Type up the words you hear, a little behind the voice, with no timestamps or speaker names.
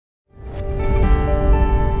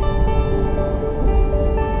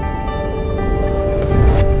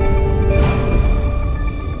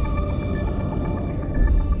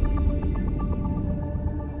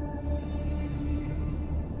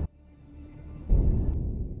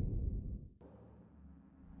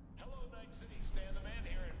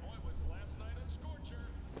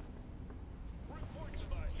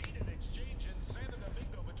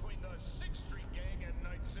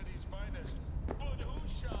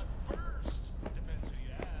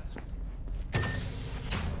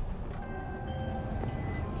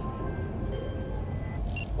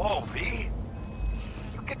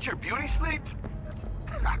Beauty sleep?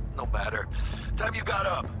 No matter. Time you got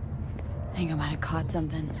up. I think I might have caught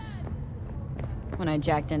something when I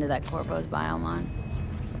jacked into that Corvo's biomon.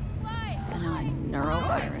 Then now I'm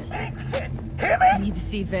neurovirus. I need to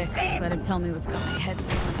see Vic. Let him tell me what's got my head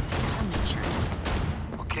feeling and my stomach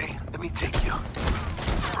churning. Okay, let me take you.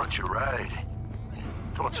 Brought you a ride.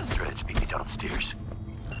 Throw on some threads, meet me downstairs.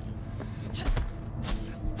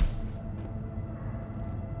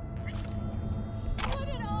 What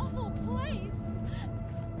an awful place!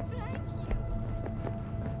 Thank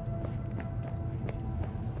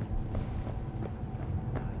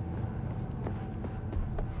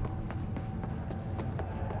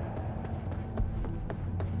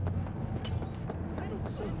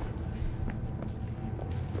you.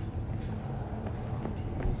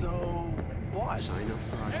 So, what? Sign up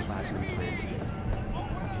for our platinum plan today.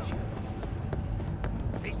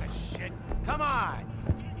 Piece of shit. Come on!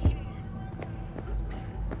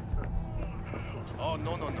 Oh,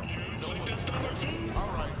 no.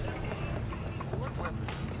 Alright.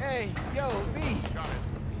 Hey, yo, V. Got it.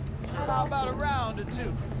 How about a round or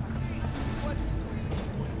two? What?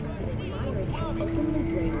 Openly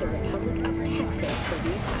blamed the Republic of Texas for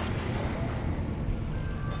the attacks.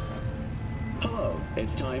 Hello,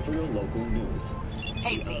 it's time for your local news.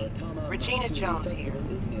 Hey V, Regina Jones here.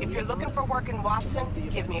 If you're looking for work in Watson,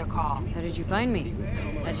 give me a call. How did you find me?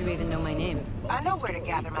 How'd you even know my name? I know where to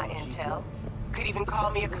gather my intel. Could even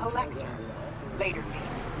call me a collector. Later, V.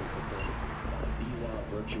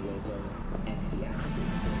 Virtuosos and theatrical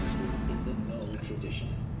performances in the No tradition.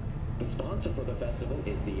 The sponsor for the festival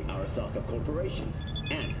is the Arasaka Corporation.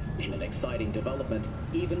 And, in an exciting development,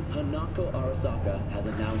 even Hanako Arasaka has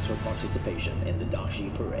announced her participation in the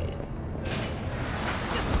Dashi Parade.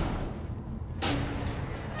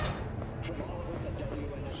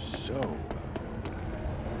 So...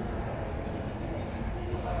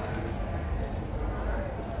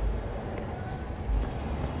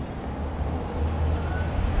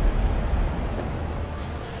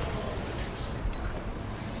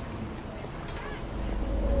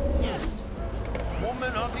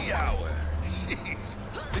 Woman of the hour. Jeez.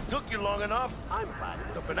 It took you long enough. I'm glad.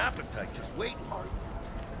 Up an appetite just waiting.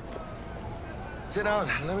 Sit down,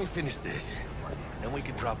 let me finish this. Then we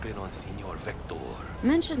can drop in on Senor Viktor. You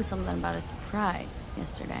mentioned something about a surprise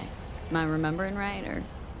yesterday. Am I remembering right, or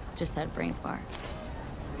just had a brain fart?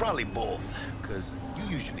 Probably both, because you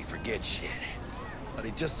usually forget shit. But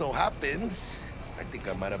it just so happens, I think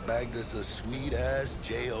I might have bagged us a sweet-ass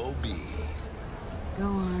J.O.B. Go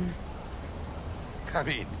on. I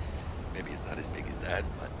mean, maybe it's not as big as that,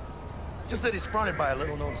 but just that it's fronted by a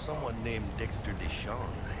little-known someone named Dexter Deshawn.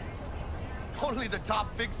 Only the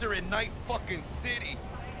top fixer in Night fucking City.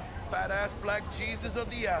 Fat-ass black Jesus of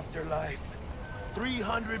the afterlife.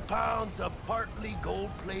 300 pounds of partly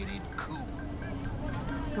gold-plated coup.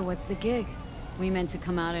 So what's the gig? We meant to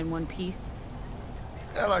come out in one piece?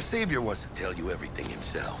 Well, our savior wants to tell you everything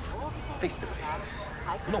himself. Face to face.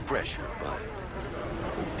 No pressure, but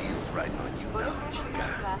the deal's riding on you now,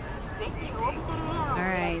 chica. All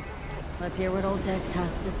right. Let's hear what old Dex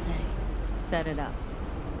has to say. Set it up.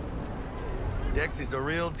 Dex is a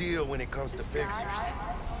real deal when it comes to fixers.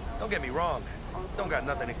 Don't get me wrong. Don't got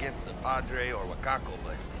nothing against the Padre or Wakako,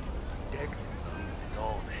 but Dex is in a league of his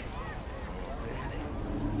own.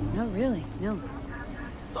 You know what I'm saying? No, really, no.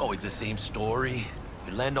 It's always the same story.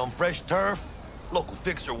 You land on fresh turf, local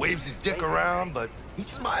fixer waves his dick around, but he's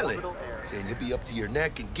smiling, saying you'll be up to your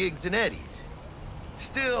neck in gigs and eddies.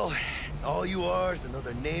 Still, all you are is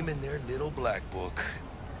another name in their little black book.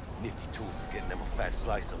 Nifty tool for getting them a fat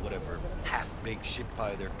slice of whatever half-baked shit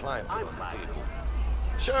pie their client put on the table.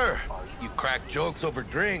 Sure, you crack jokes over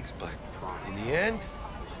drinks, but in the end,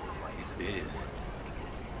 it's biz.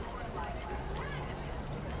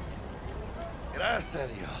 Gracias a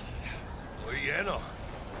Dios. Estoy lleno.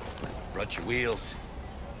 Brought your wheels.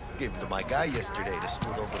 Gave them to my guy yesterday to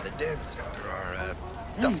smooth over the dents after our,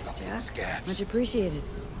 Thanks, Jack. scabs. Much appreciated.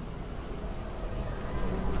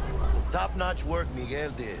 Top-notch work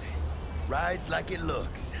Miguel did. Rides like it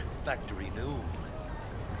looks. Factory new.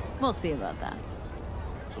 We'll see about that.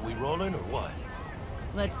 So we rolling or what?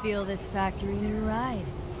 Let's feel this factory new ride.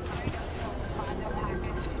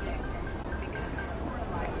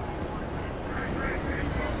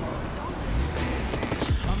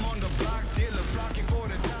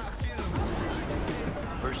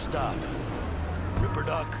 First stop.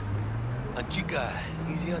 Ripperdoc. And chica,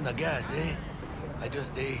 easy on the gas, eh? I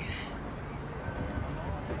just ate.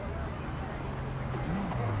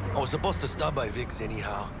 I was supposed to stop by Vic's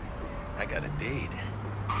anyhow. I got a date.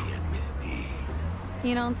 Me and Miss D.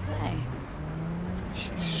 You don't say.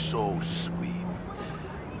 She's so sweet.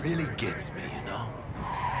 Really gets me, you know?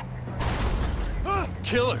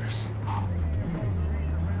 Killers!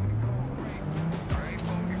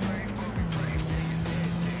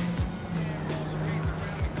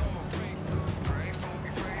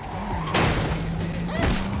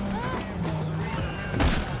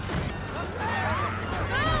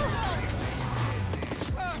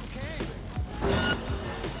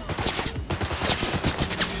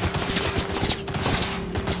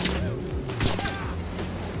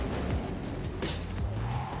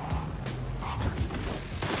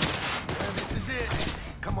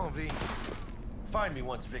 Find me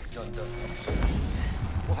once Vic's done dusting.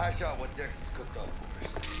 We'll hash out what Dex has cooked up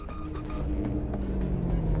for us.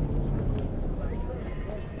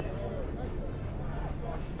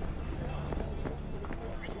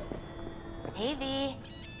 Hey, V.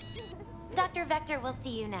 Dr. Vector will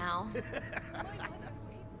see you now.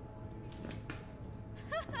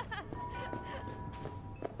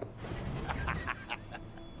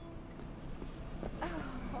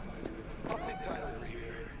 I'll sit tight over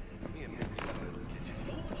here. Me and Misty got a little kitchen.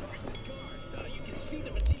 You can see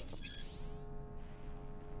them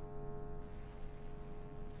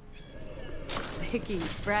Vicky,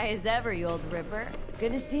 spry as ever, you old ripper.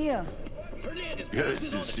 Good to see you. Good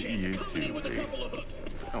to see you too, V.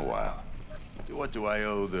 Oh, wow. What do I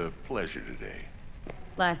owe the pleasure today?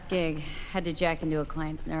 Last gig, had to jack into a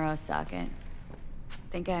client's neuro socket.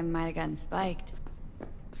 Think I might have gotten spiked.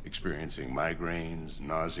 Experiencing migraines,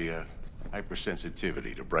 nausea,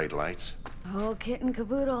 hypersensitivity to bright lights? Oh, kit and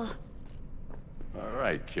caboodle. All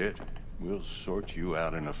right, kid. We'll sort you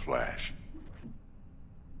out in a flash.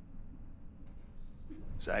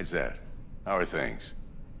 Besides that, how are things?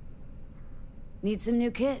 Need some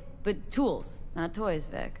new kit, but tools, not toys,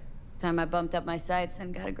 Vic. Time I bumped up my sights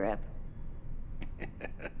and got a grip.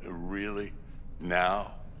 Really?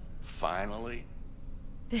 Now? Finally?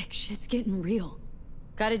 Vic, shit's getting real.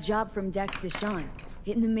 Got a job from Dex Deshawn,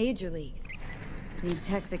 hitting the major leagues. Need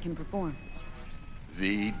tech that can perform.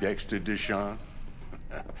 The Dexter Deshawn?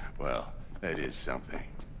 Well, that is something.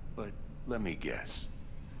 But let me guess.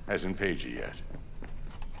 Hasn't paid you yet.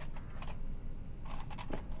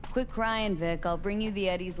 Quit crying, Vic. I'll bring you the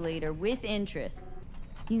eddies later, with interest.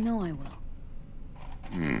 You know I will.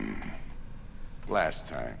 Last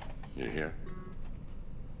time. You hear?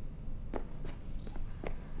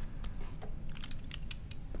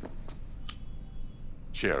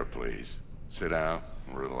 Chair, please. Sit down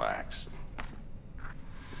and relax.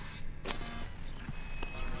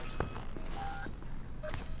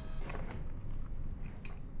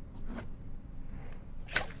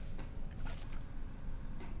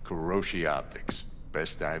 Kuroshi Optics.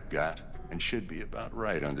 Best I've got, and should be about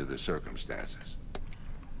right under the circumstances.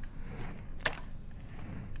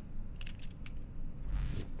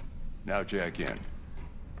 Now jack in.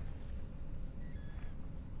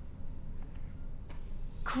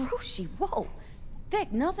 Kuroshi, whoa!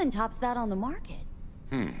 Vic, nothing tops that on the market.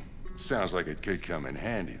 Sounds like it could come in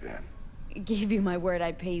handy then. Gave you my word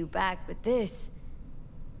I'd pay you back, but this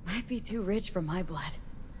might be too rich for my blood.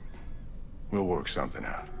 We'll work something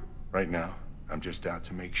out. Right now, I'm just out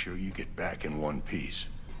to make sure you get back in one piece.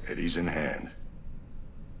 Eddie's in hand.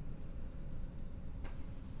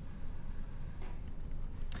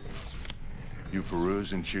 You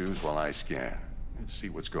peruse and choose while I scan. See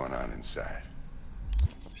what's going on inside.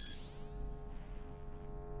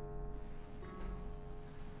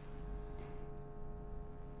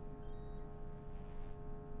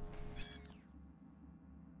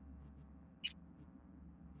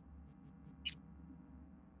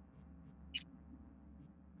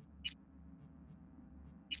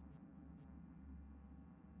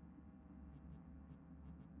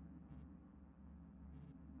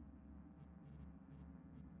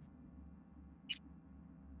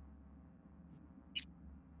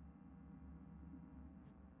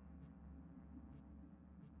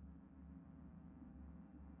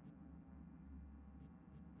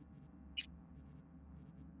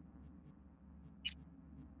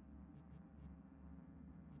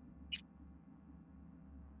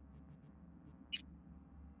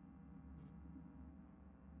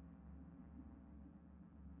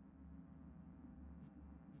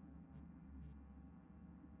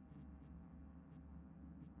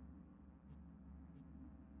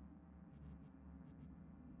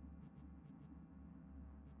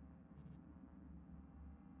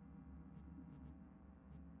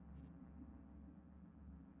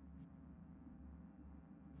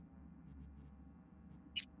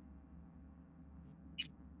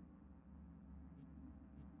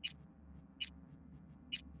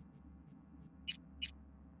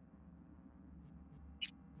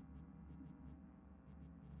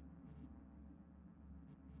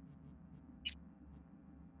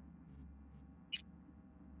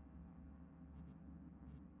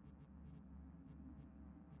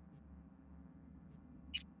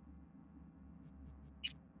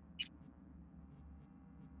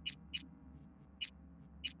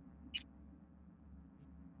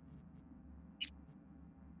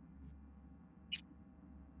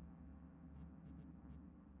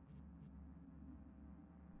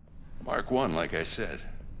 Mark 1, like I said.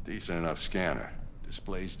 Decent enough scanner.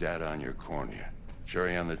 Displays data on your cornea.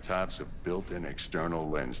 Cherry on the top's a built-in external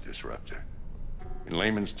lens disruptor. In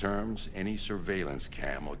layman's terms, any surveillance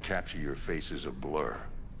cam will capture your face as a blur.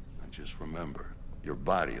 And just remember, your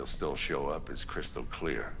body will still show up as crystal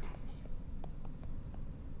clear.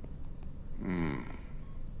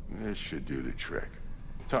 This should do the trick.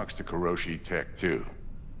 Talks to Kuroshi Tech, too.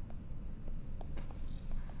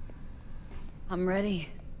 I'm ready.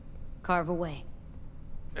 Carve away.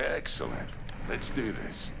 Excellent. Let's do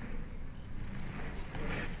this.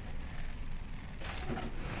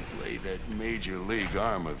 Lay that major league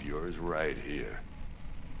arm of yours right here.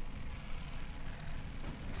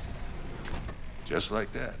 Just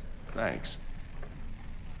like that. Thanks.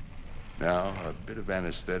 Now, a bit of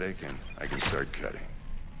anesthetic and I can start cutting.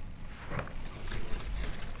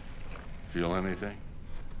 Feel anything?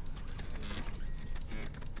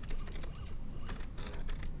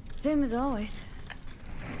 Same as always.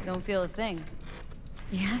 Don't feel a thing.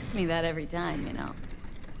 You ask me that every time, you know.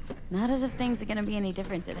 Not as if things are gonna be any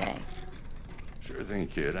different today. Sure thing,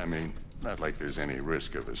 kid. I mean, not like there's any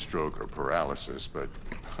risk of a stroke or paralysis, but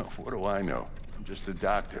what do I know? I'm just a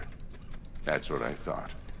doctor. That's what I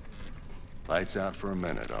thought. Lights out for a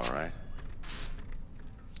minute, all right?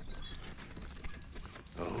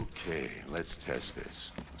 Okay, let's test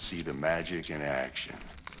this. See the magic in action.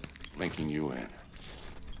 Linking you in.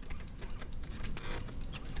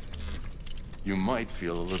 You might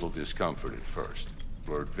feel a little discomfort at first.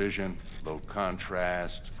 Blurred vision, low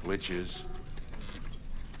contrast, glitches.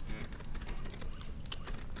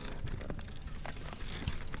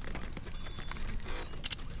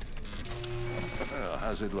 Well,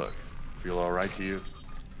 how's it look? Feel all right to you?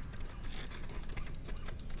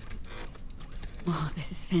 Oh,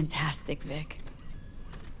 this is fantastic, Vic.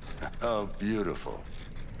 Oh, beautiful.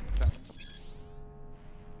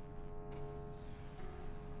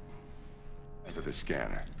 To the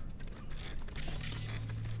scanner.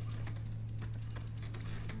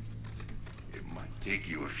 It might take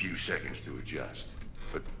you a few seconds to adjust,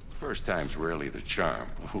 but first time's rarely the charm,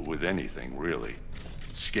 with anything, really.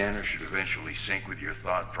 Scanner should eventually sync with your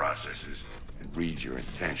thought processes and read your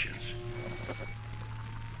intentions.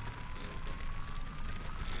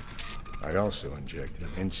 I also injected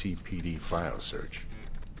an NCPD file search.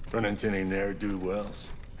 Run into any ne'er-do-wells?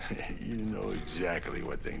 You know exactly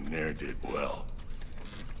what they ne'er did well.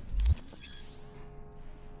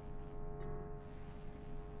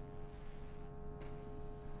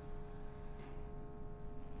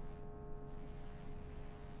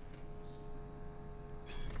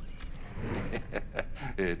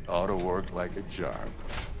 It ought to work like a charm.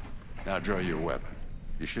 Now draw your weapon.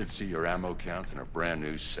 You should see your ammo count in a brand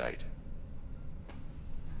new sight.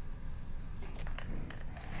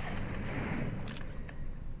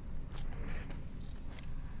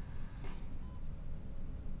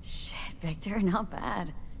 Victor, not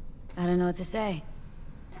bad. I don't know what to say.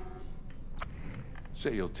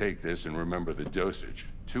 Say you'll take this and remember the dosage.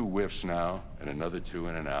 2 whiffs now, and another 2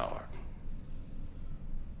 in an hour.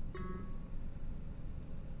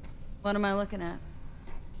 What am I looking at?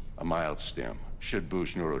 A mild stim. Should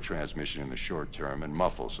boost neurotransmission in the short term and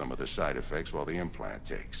muffle some of the side effects while the implant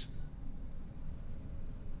takes.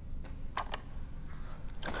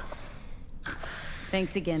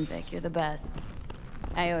 Thanks again, Vic. You're the best.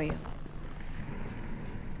 I owe you.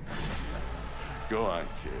 Go on,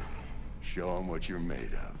 kid. Show them what you're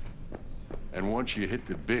made of. And once you hit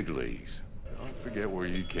the big leagues, don't forget where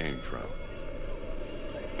you came from.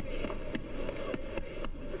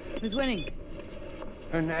 Who's winning?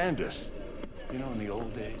 Hernandez. You know, in the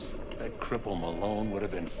old days, that cripple Malone would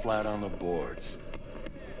have been flat on the boards.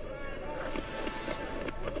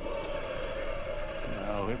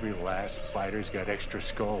 Now, every last fighter's got extra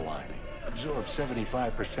skull lining. Absorbs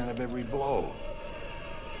 75% of every blow.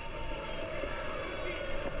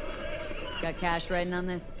 Got cash writing on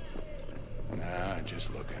this? Nah,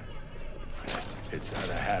 just looking. It's out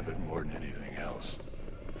of habit more than anything else.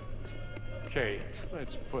 Okay,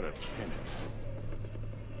 let's put a pin in it.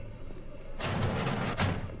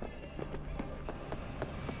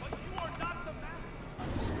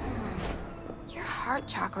 Your heart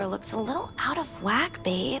chakra looks a little out of whack,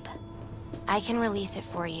 babe. I can release it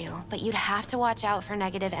for you, but you'd have to watch out for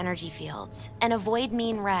negative energy fields and avoid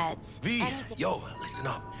mean reds. V, yo, listen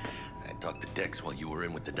up. I talked to Dex while you were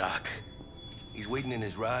in with the doc. He's waiting in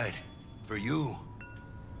his ride. For you.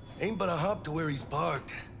 Ain't but a hop to where he's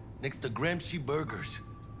parked. Next to Gramsci Burgers.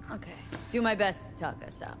 Okay. Do my best to talk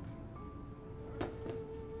us up.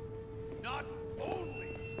 Not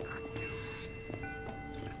only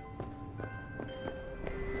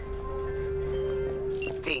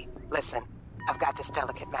V, listen. Listen, I've got this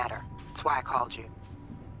delicate matter. That's why I called you.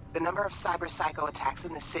 The number of cyber psycho attacks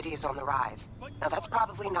in the city is on the rise. Now that's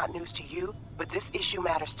probably not news to you, but this issue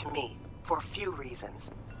matters to me for a few reasons.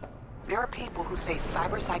 There are people who say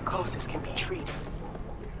cyber psychosis can be treated.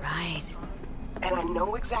 Right. And I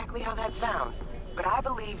know exactly how that sounds, but I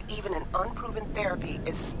believe even an unproven therapy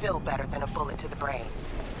is still better than a bullet to the brain.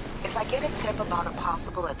 If I get a tip about a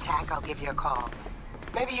possible attack, I'll give you a call.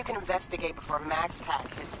 Maybe you can investigate before Max Tack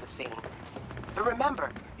hits the scene. But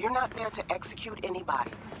remember, you're not there to execute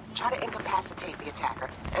anybody. Try to incapacitate the attacker,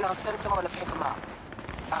 and I'll send someone to pick him up.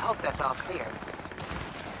 I hope that's all clear.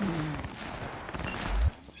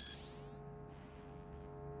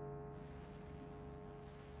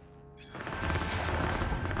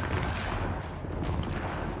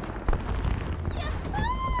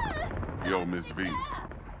 Yo, Miss V.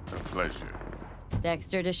 A pleasure.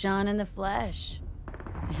 Dexter Deshawn in the flesh.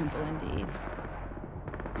 Ample indeed.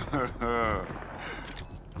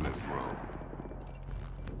 Let's roll.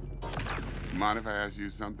 Mind if I ask you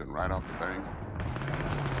something right off the bank?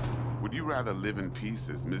 Would you rather live in peace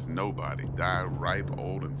as Miss Nobody, die ripe,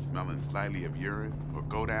 old, and smelling slightly of urine, or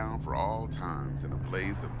go down for all times in a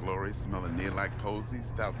blaze of glory smelling near like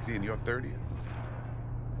posies without seeing your 30th?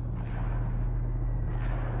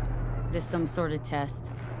 This some sort of test?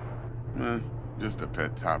 Just a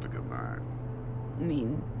pet topic of mine. I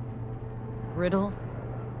mean, riddles?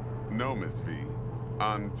 No, Miss V.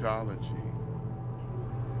 Ontology.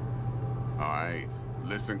 All right,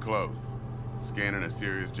 listen close. Scanning a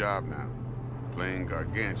serious job now. Playing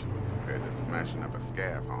gargantuan compared to smashing up a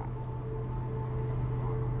scav home.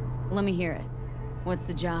 Let me hear it. What's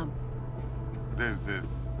the job? There's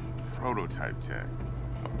this prototype tech.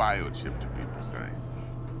 A biochip to be precise.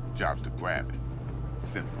 Job's to grab it.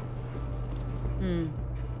 Simple.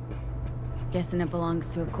 Guessing it belongs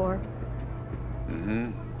to a corp?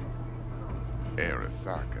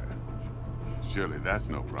 Arasaka. Surely that's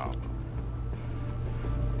no problem.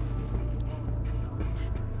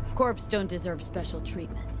 Corps don't deserve special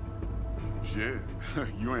treatment. Shit,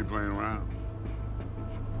 you ain't playing around.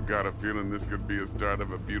 Got a feeling this could be a start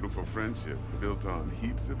of a beautiful friendship built on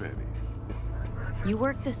heaps of eddies. You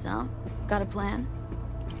work this out? Got a plan?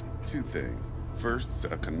 Two things. First,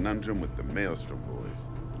 a conundrum with the Maelstrom boys.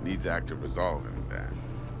 Needs active resolving that.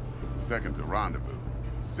 Second, a rendezvous.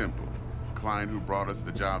 Simple. Client who brought us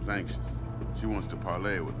the job's anxious. She wants to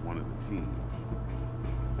parlay with one of the team.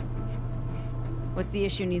 What's the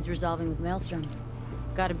issue needs resolving with Maelstrom?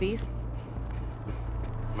 Got a beef?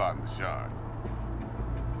 Slot in the shard.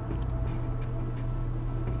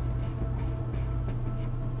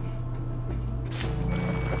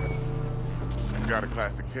 Got a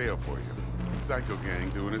classic tale for you. Psycho gang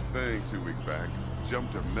doing his thing 2 weeks back.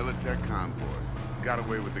 Jumped a Militech convoy. Got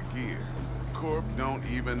away with the gear. Corp don't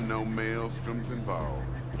even know Maelstrom's involved.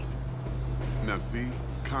 Now see,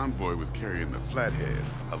 convoy was carrying the Flathead,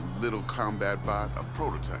 a little combat bot, a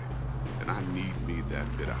prototype. And I need me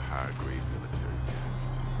that bit of high-grade military tech.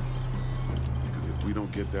 Because if we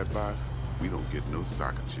don't get that bot, we don't get no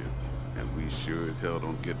soccer chip. And we sure as hell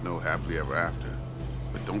don't get no happily ever after.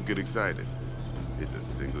 But don't get excited. It's a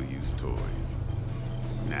single-use toy.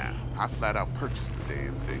 Now, I flat out purchased the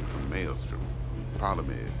damn thing from Maelstrom.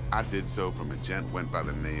 Problem is, I did so from a gent went by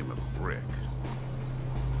the name of Brick.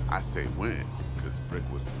 I say when, because Brick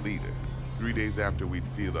was the leader. 3 days after we'd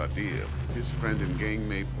sealed our deal, his friend and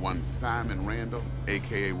gangmate, one Simon Randall,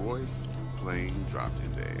 aka Royce, plain dropped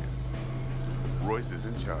his ass. Royce is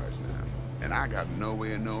in charge now, and I got no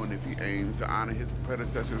way of knowing if he aims to honor his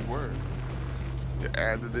predecessor's word. To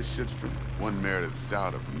add to this shitstorm, one Meredith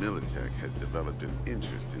Stout of Militech has developed an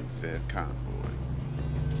interest in said convoy.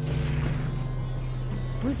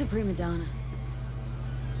 Who's the prima donna?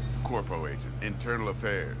 Corpo agent, internal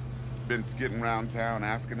affairs. Been skidding around town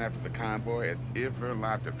asking after the convoy as if her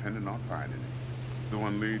life depended on finding it. The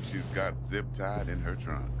one lead she's got zip-tied in her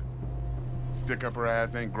trunk. Stick up her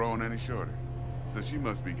ass ain't growing any shorter, so she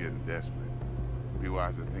must be getting desperate. Be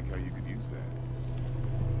wise to think how you could use that.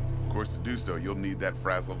 Of course, to do so, you'll need that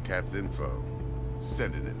frazzled cat's info.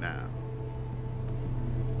 Sending it now.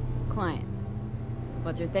 Client.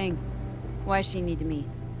 What's her thing? Why she need to meet?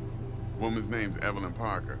 Woman's name's Evelyn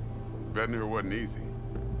Parker. Betting her wasn't easy.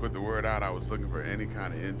 Put the word out I was looking for any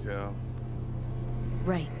kind of intel.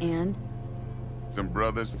 Right, and? Some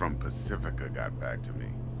brothers from Pacifica got back to me.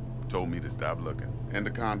 Told me to stop looking. And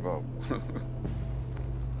the convo.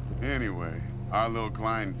 Anyway, our little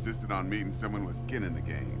client insisted on meeting someone with skin in the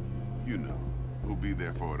game. You know, who'll be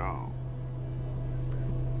there for it all.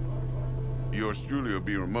 Yours truly will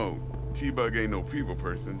be remote. T-Bug ain't no people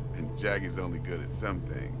person, and Jaggy's only good at some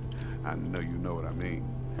things. I know you know what I mean.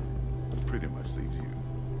 pretty much leaves you.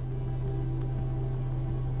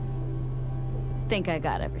 Think I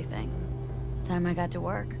got everything. Time I got to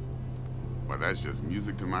work. Well, that's just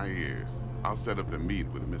music to my ears. I'll set up the meet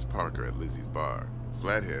with Miss Parker at Lizzie's bar.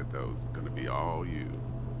 Flathead, though, is gonna be all you.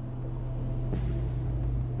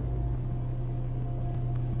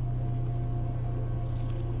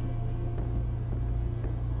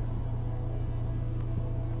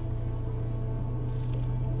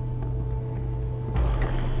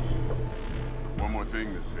 One more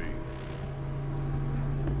thing, Miss V.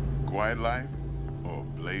 Quiet life or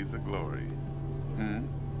blaze of glory?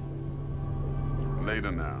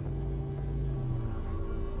 Later now.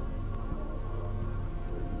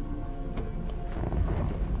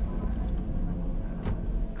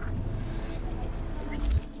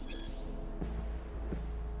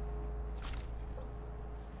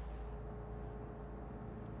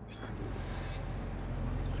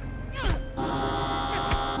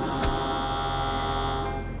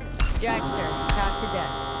 Jackster, talk to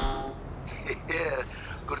Dex. Yeah,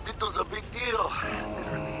 Gordito's a big deal.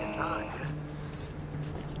 Literally a nug.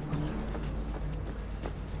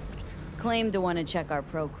 Claimed to want to check our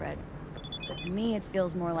pro cred. But to me, it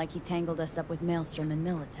feels more like he tangled us up with Maelstrom and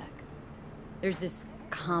Militech. There's this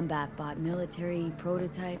combat bot military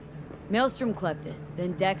prototype. Maelstrom clept it,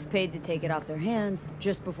 then Dex paid to take it off their hands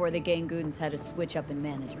just before the Gangoons had a switch up in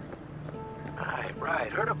management.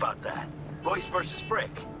 Right. Heard about that. Royce versus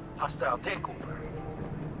Brick. Hostile takeover.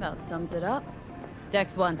 About sums it up.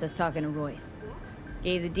 Dex wants us talking to Royce.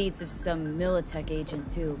 Gave the deets of some Militech agent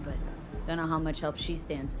too, but don't know how much help she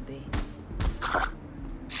stands to be.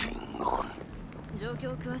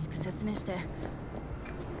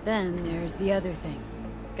 Then there's the other thing.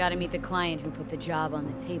 Gotta meet the client who put the job on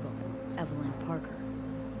the table, Evelyn Parker.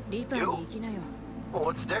 You? Well,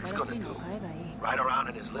 what's Dex gonna do? Ride around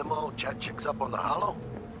in his limo, chat chicks up on the hollow?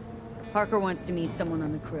 Parker wants to meet someone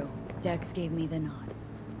on the crew. Dex gave me the nod.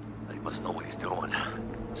 He must know what he's doing.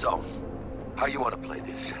 So, how you want to play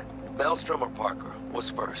this? Maelstrom or Parker? What's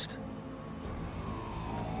first?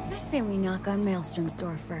 I say we knock on Maelstrom's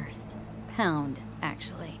door first. Pound,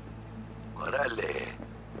 actually. Orale.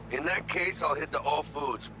 In that case, I'll hit the all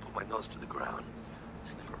foods, put my nose to the ground,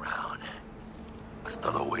 sniff around.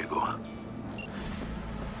 Hasta luego.